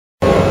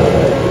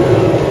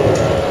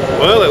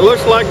it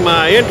looks like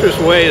my entrance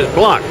way is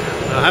blocked.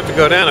 I'll have to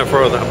go down a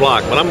further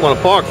block, but I'm going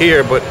to park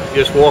here, but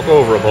just walk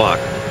over a block.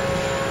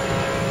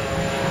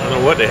 I don't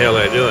know what the hell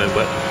they're doing,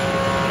 but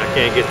I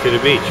can't get to the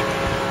beach.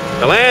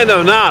 The land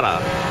of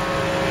nada.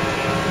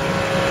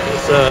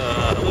 It's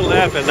a little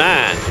after 9.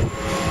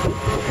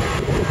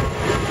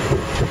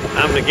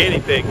 I'm the guinea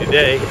pig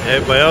today.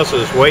 Everybody else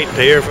is waiting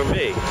to hear from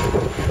me.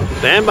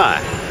 Stand by.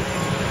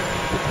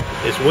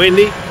 It's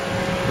windy,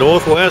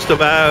 northwest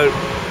about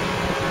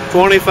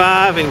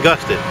 25 and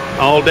gusted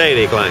all day,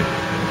 they claim.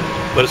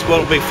 But it's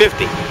supposed to be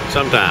 50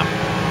 sometime.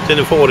 It's in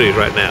the 40s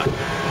right now.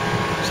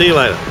 See you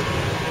later.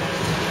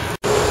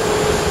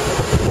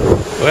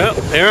 Well,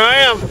 here I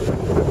am.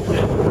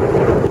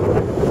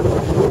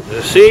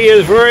 The sea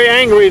is very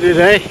angry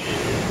today.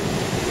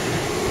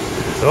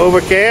 It's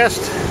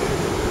overcast.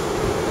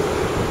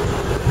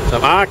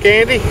 Some eye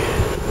candy.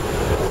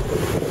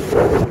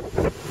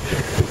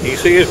 You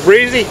see it's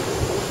breezy.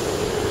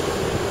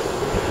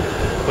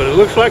 But it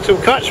looks like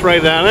some cuts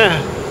right down there.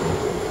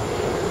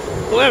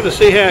 We'll have to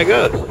see how it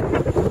goes.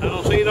 I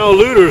don't see no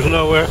looters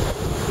nowhere.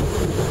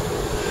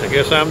 I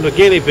guess I'm the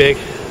guinea pig.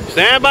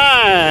 Stand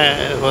by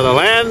for the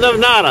land of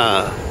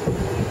nada.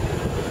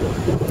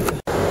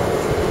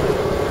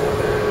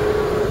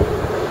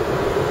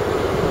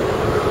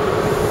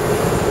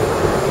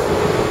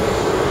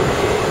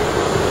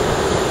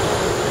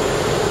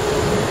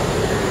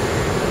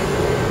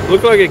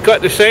 Looks like it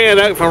cut the sand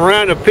out from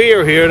around the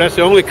pier here. That's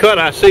the only cut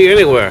I see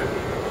anywhere.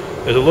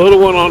 There's a little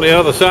one on the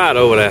other side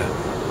over there.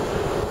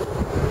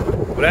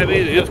 But that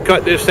means it just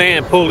cut this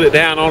sand, pulled it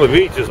down on the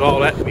beach is all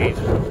that means.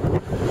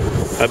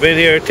 I've been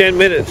here 10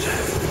 minutes.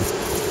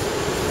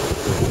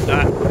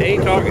 Not a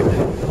talking.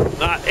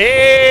 Not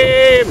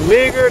a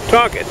meager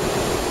talking.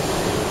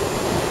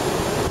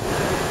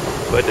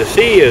 But the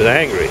sea is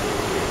angry.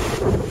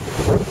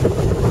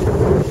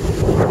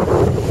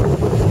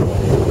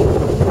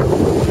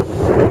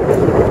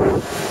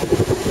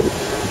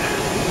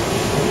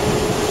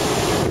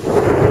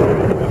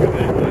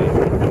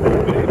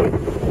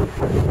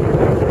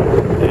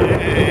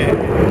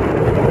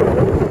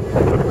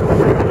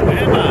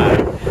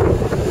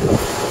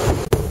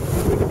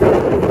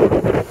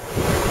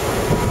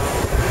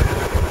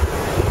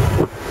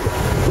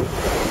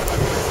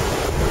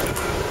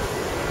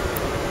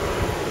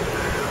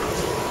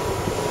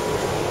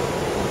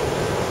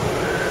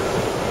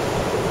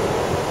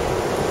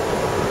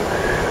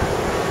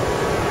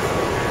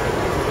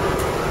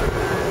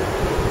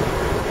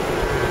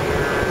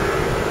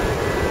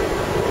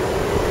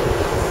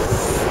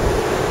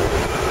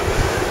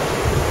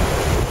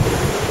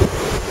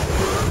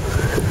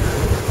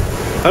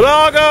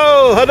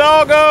 Hidalgo!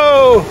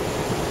 Hidalgo!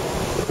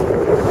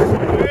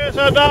 Where's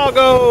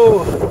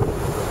Hidalgo?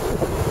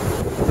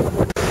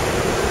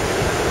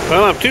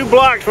 Well, I'm 2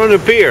 blocks from the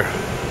pier.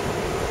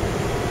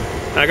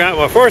 I got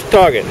my first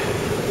target.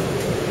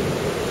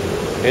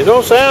 It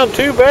don't sound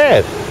too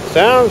bad.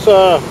 Sounds,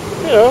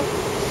 you know,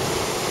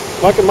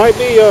 like it might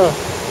be, I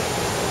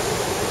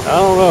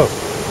don't know.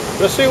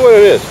 Let's see what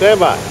it is. Stand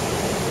by.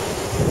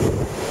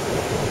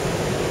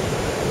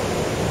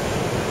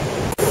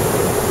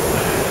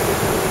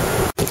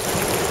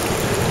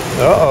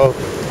 Uh-oh.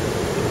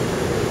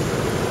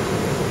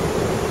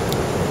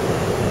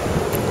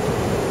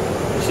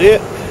 See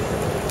it?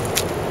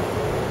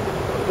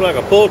 Looks like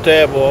a pull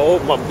tab will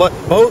open my butt.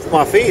 Both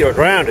my feet are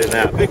drowned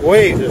now. Big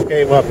waves just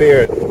came up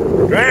here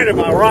and drowned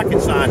my rocket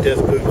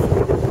scientist boots.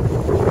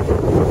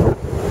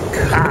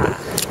 God,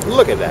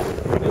 look at that.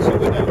 Let's see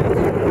what that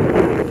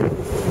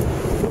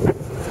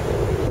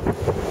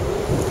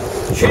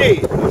is.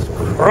 Jesus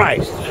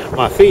Christ.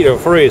 My feet are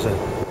freezing.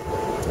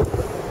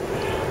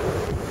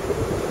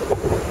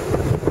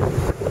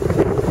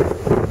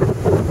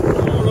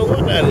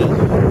 That is.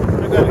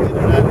 I gotta get it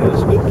out of the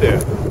scoop there.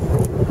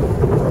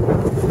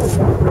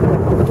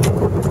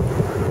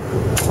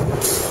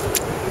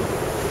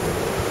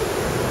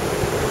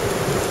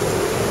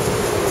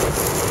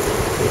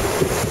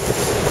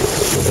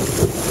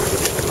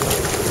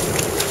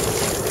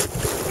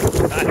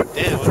 God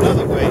damn,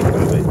 another wave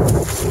coming.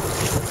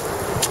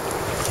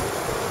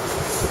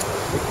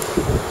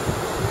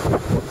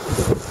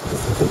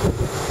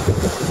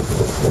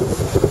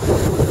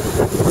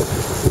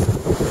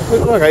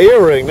 Looks like an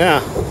earring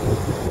now.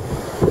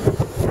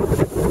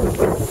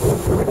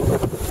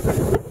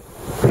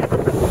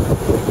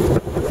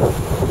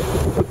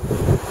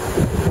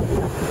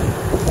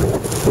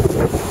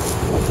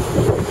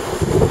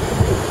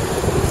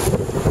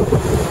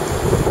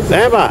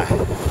 Stand by.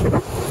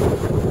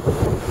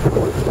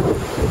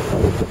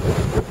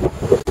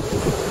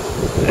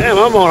 Damn,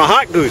 I'm on a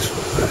hot goose.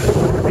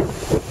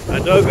 I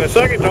dug a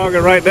second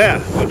target right there,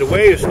 but the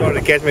waves started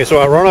to catch me, so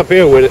I run up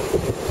here with it.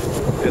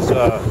 It's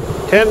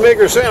 10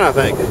 bigger cent, I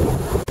think.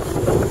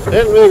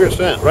 10 bigger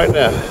cent, right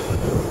there.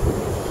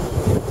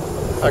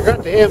 I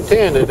got the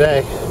M10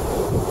 today.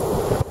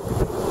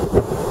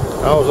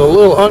 I was a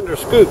little under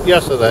scooped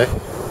yesterday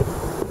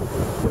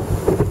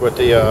with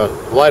the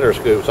lighter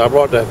scoops. I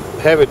brought the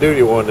heavy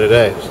duty one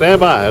today. Stand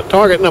by.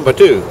 Target number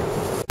 2.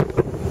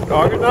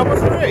 Target number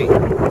 3.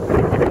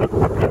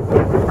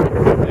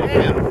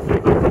 Damn.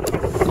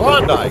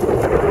 Klondike.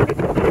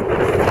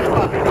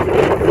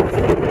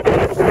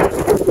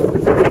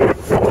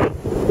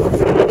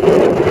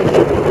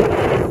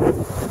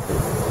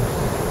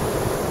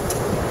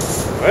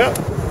 Well,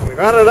 we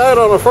got it out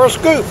on the first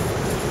scoop.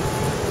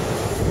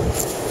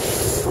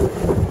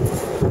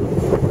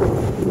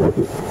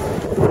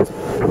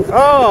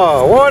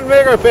 Oh, 1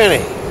 bigger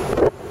penny.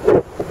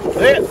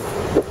 See it?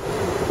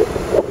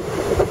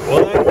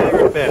 1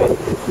 bigger penny. It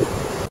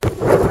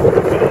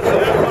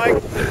sounds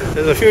like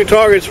there's a few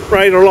targets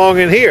right along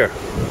in here.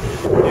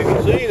 You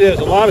can see there's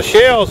a lot of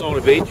shells on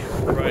the beach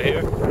right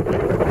here.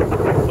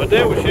 But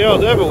there were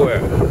shells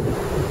everywhere.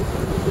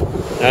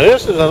 Now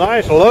this is a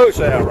nice low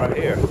sound right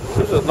here.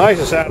 This is the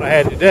nicest sound I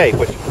had today,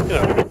 but you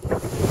know,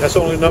 that's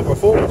only number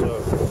 4, so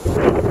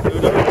who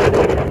knows?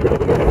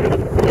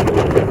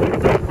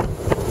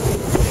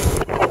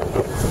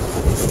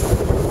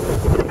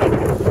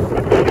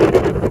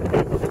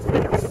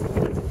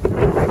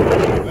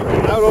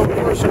 Out on the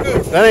first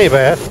scoop. That ain't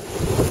bad.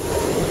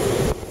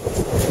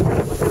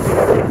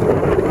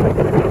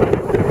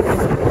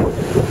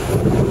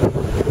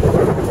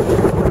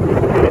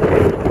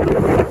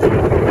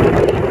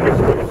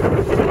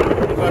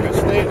 Looks like a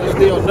stainless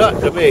steel nut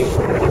to me.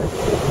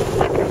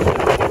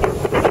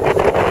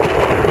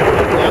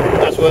 Yeah,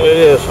 that's what it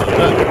is. A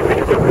nut.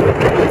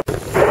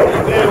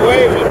 These damn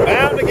waves are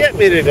bound to get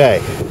me today.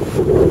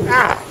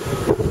 Ah!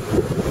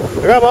 I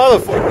got my other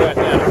foot right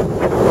now.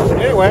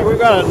 Anyway, we've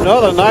got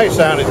another nice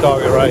sounding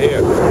target right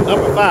here.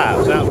 Number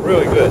 5 sounds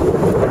really good.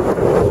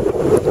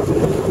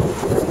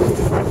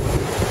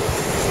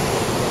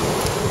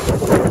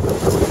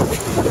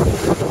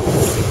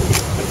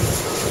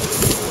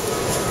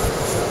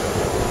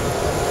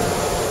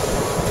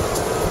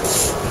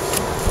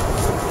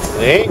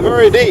 They ain't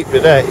very deep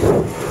today.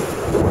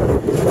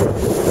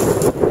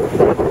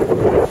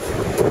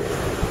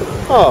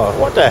 Oh,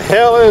 what the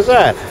hell is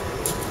that?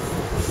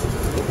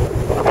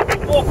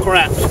 Oh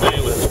crap,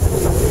 stainless.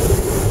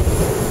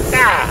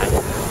 God.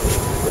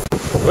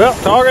 Well,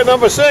 target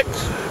number 6.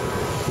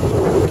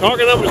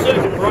 Target number 6 is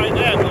right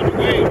now. But the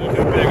waves are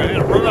too big. I had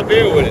to run up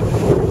here with it.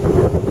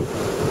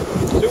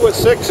 See what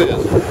 6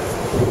 is.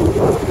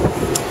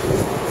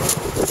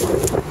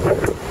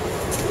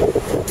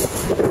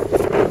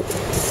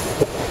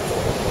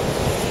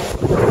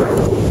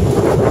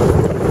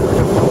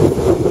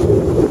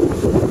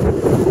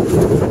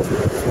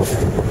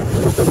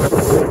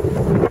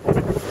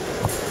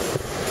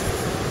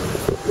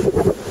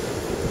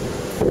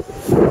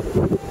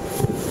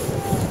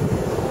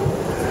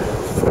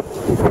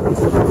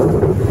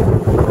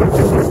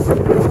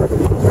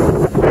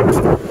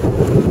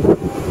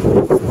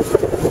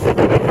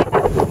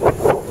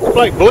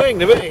 Like bling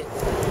to me.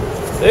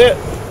 See it?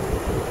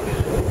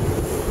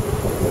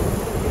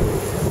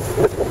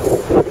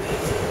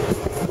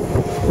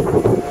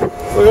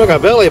 Looks like a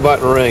belly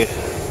button ring.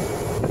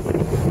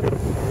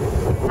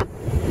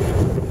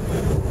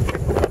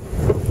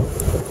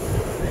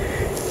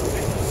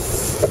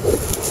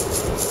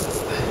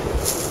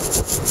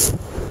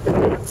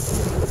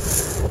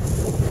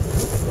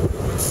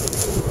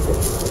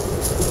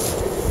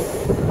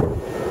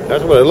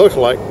 That's what it looks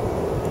like.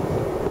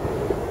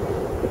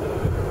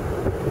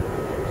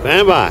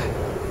 Stand by.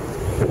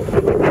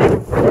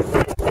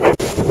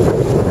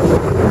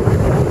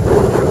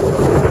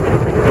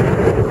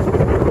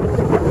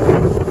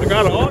 I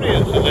got an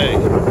audience today.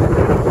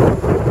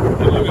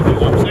 And look at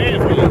these little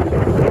sand fleas.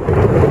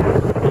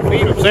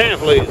 Feed them sand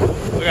fleas.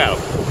 Look at them.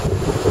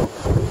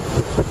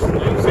 You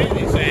can see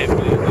these sand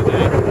fleas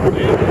today.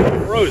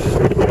 They're frozen.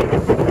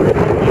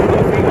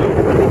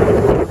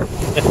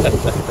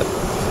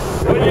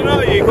 Well, you know,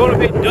 you're going to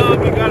be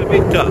dumb, you got to be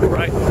tough,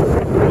 right?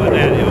 But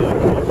that is.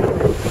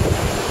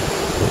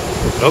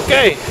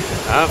 Okay,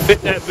 I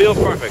fit that bill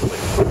perfectly.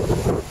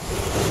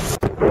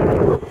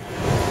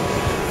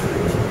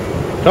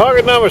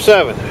 Target number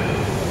 7.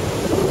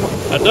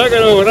 I dug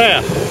it over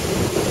there.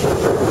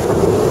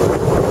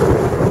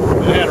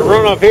 I had to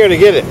run up here to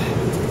get it.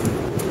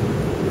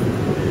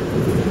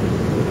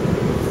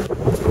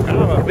 Kind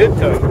of a big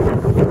toe.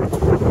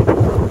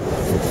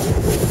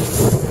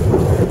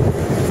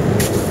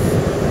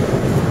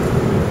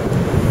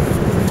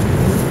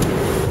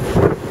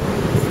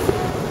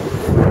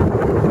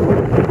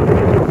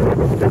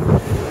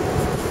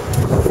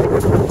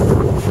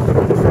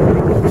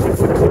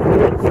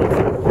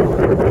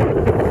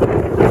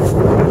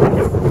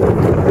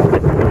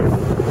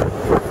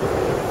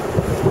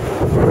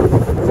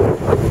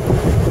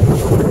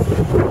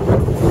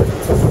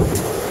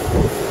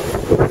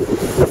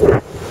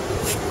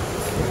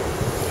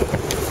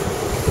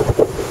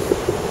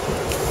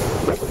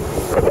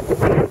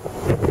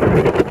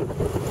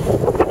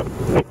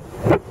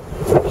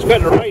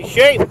 Got the right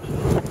shape. I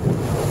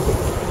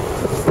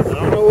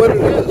don't know what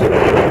it is.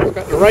 It's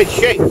got the right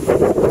shape.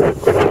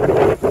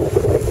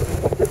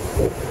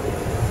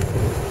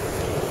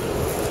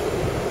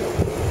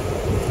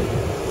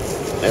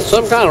 It's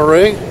some kind of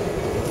ring.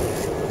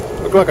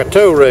 Looks like a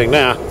toe ring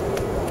now.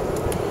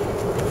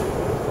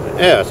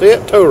 Yeah, see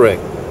it? Toe ring.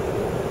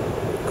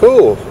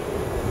 Cool.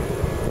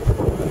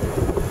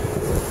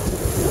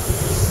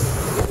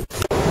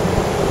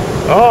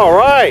 All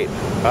right.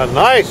 A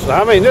nice,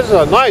 I mean, this is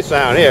a nice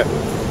sound here.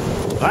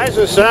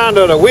 Nicest sound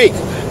of the week.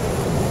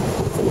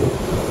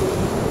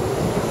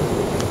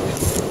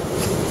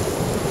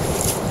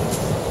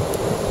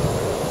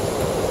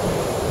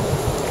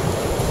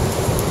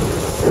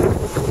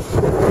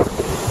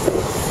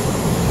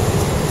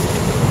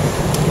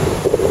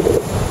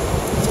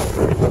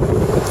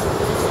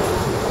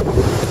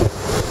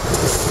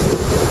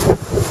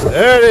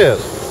 There it is.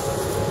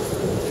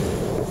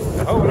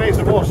 I hope it ain't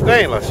some more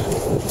stainless.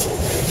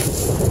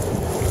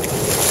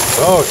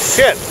 Oh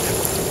shit.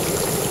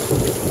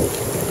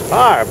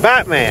 Alright,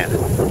 Batman.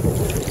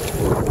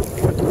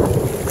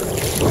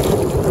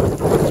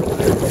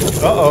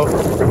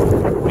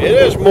 Uh-oh. It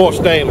is more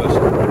stainless.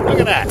 Look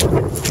at that.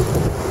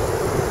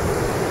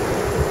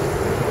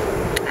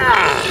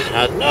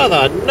 Ah,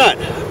 another nut.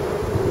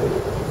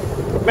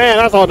 Man,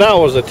 I thought that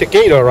was a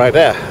taquito right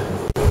there.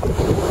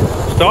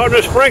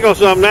 Starting to sprinkle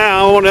some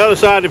now on the other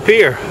side of the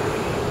pier.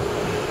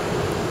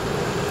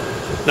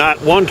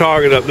 Not one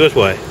target up this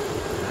way.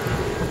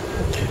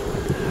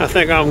 I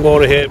think I'm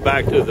going to head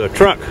back to the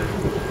truck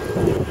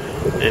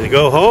and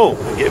go home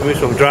and get me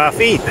some dry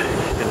feet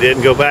and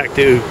then go back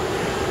to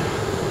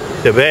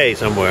the bay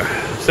somewhere.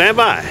 Stand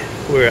by.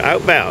 We're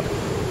outbound. 1,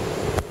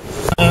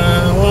 2,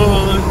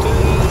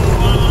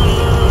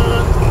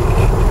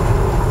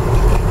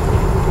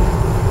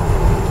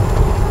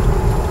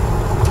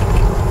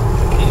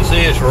 1. You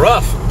see it's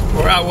rough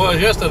where I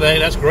was yesterday.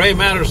 That's Gray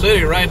Matter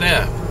City right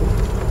there.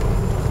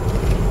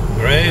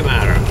 Gray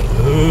Matter.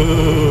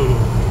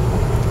 Ooh.